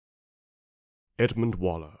Edmund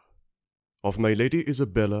Waller, of my Lady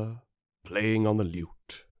Isabella playing on the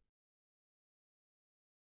lute.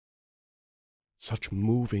 Such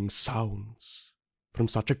moving sounds from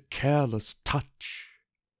such a careless touch,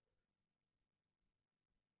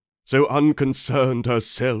 so unconcerned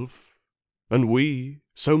herself, and we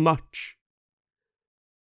so much.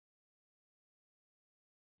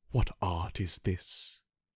 What art is this,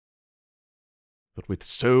 that with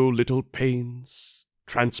so little pains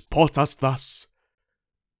transport us thus,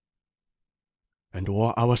 and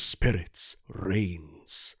o'er our spirits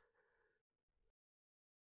reigns?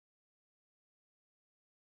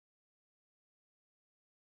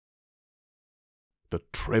 The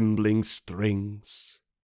trembling strings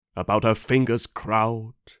about her fingers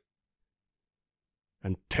crowd,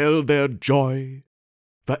 and tell their joy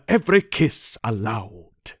for every kiss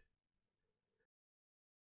allowed.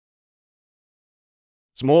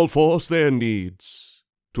 Small force there needs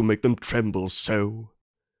to make them tremble so.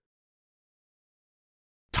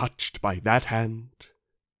 Touched by that hand,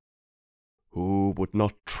 who would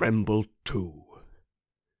not tremble too?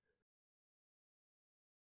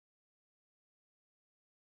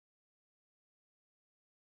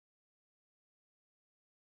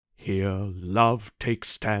 Here love takes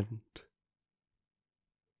stand,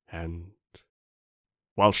 and,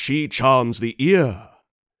 while she charms the ear,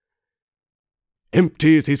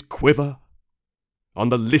 empties his quiver on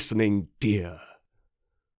the listening deer.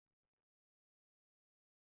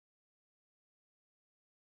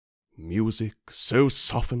 Music so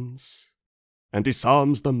softens and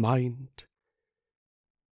disarms the mind,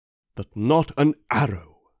 that not an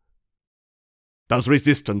arrow does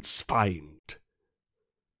resistance find.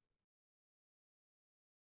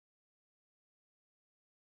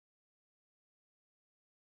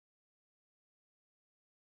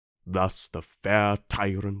 Thus the fair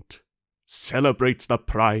tyrant celebrates the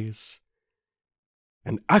prize,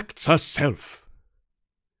 and acts herself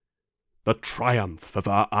the triumph of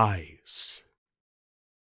our eyes.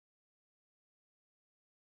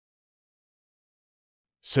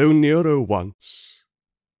 So Nero once,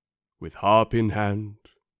 with harp in hand,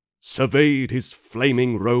 surveyed his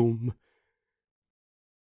flaming Rome,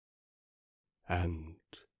 and,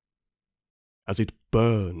 as it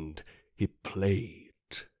burned, he played